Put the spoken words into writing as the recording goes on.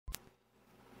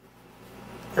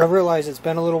I realize it's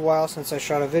been a little while since I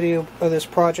shot a video of this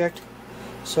project,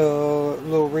 so a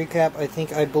little recap.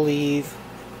 I believe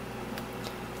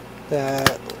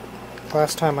that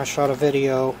last time I shot a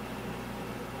video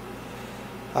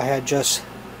I had just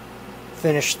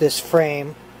finished this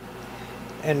frame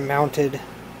and mounted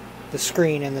the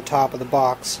screen in the top of the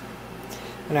box,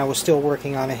 and I was still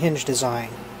working on a hinge design,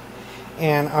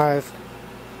 and I've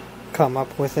come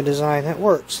up with a design that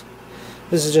works.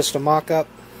 This is just a mock-up.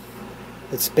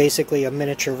 It's basically a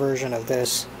miniature version of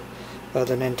this, of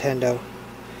the Nintendo,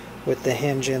 with the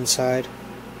hinge inside.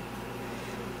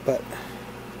 But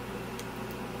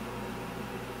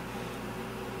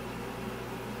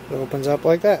it opens up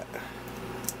like that,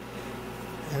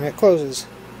 and it closes.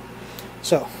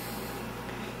 So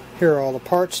here are all the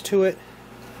parts to it,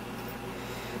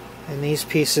 and these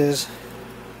pieces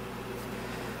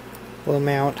will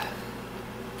mount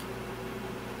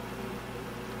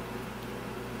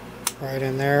right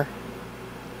in there,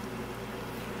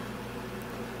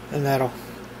 and that'll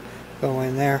go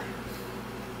in there.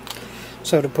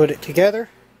 So to put it together,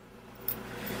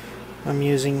 I'm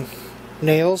using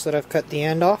nails that I've cut the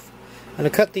end off, and to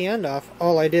cut the end off,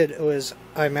 all I did was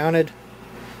I mounted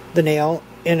the nail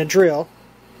in a drill,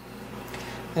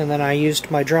 and then I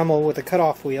used my Dremel with a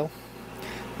cutoff wheel.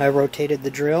 I rotated the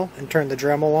drill and turned the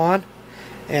Dremel on,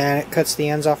 and it cuts the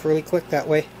ends off really quick that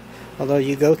way, although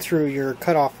you go through your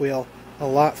cutoff wheel a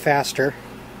lot faster.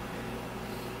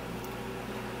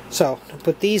 So to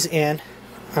put these in,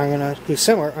 I'm going to do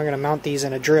similar. I'm going to mount these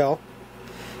in a drill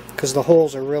because the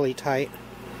holes are really tight.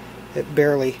 It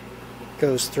barely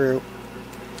goes through.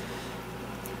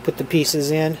 Put the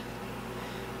pieces in,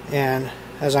 and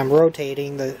as I'm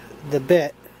rotating the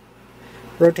bit,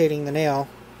 rotating the nail,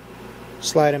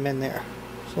 slide them in there.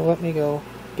 So let me go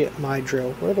get my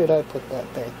drill. Where did I put that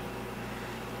thing?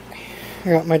 I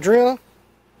got my drill.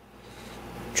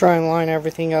 Try and line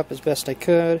everything up as best I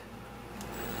could,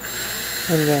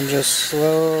 and then just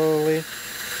slowly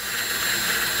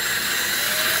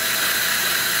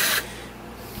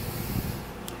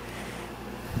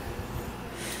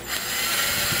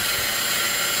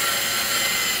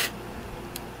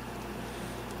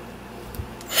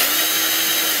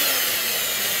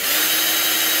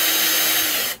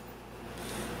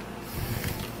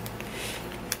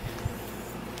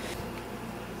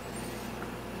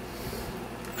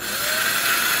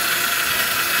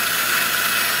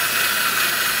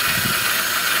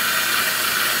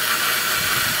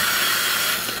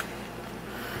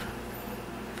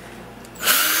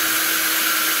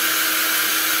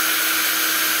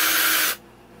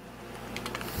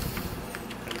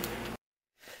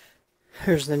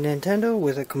Here's the Nintendo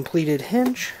with a completed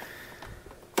hinge.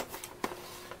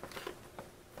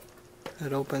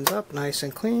 It opens up nice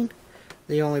and clean.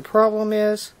 The only problem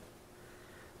is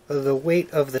the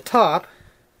weight of the top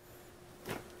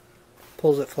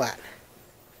pulls it flat.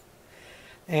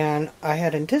 And I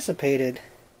had anticipated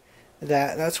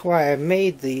that. That's why I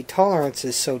made the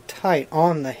tolerances so tight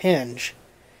on the hinge.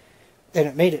 And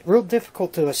it made it real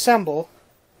difficult to assemble,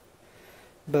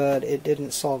 but it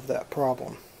didn't solve that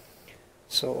problem.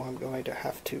 So I'm going to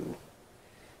have to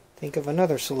think of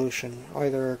another solution.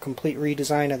 Either a complete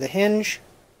redesign of the hinge,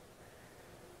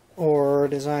 or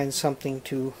design something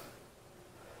to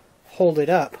hold it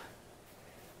up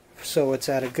so it's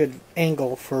at a good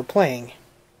angle for playing.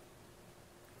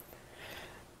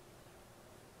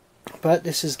 But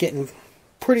this is getting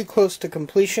pretty close to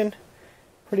completion.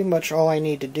 Pretty much all I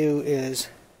need to do is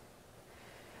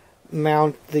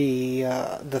mount the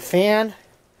fan,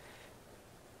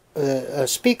 a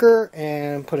speaker,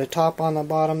 and put a top on the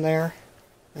bottom there,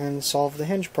 and solve the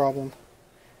hinge problem,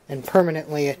 and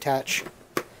permanently attach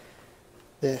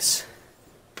this.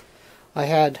 I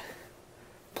had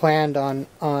planned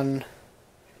on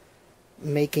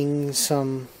making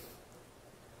some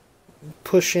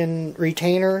push-in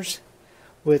retainers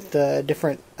with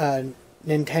different Nintendo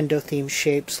themed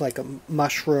shapes, like a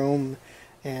mushroom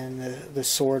and the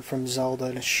sword from Zelda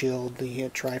and a shield, the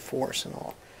Triforce and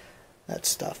all that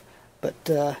stuff. But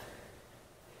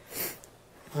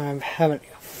I haven't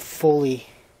fully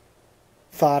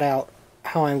thought out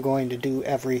how I'm going to do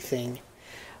everything.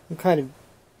 I'm kind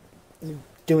of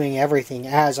doing everything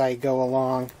as I go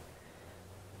along.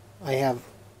 I have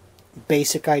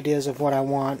basic ideas of what I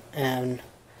want, and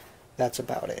that's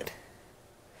about it.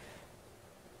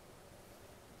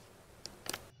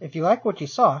 If you like what you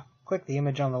saw, click the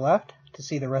image on the left to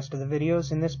see the rest of the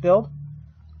videos in this build.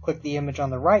 Click the image on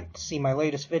the right to see my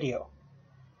latest video.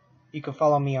 You can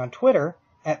follow me on Twitter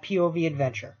at POV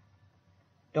Adventure.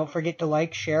 Don't forget to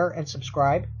like, share, and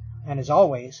subscribe. And as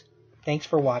always, thanks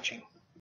for watching.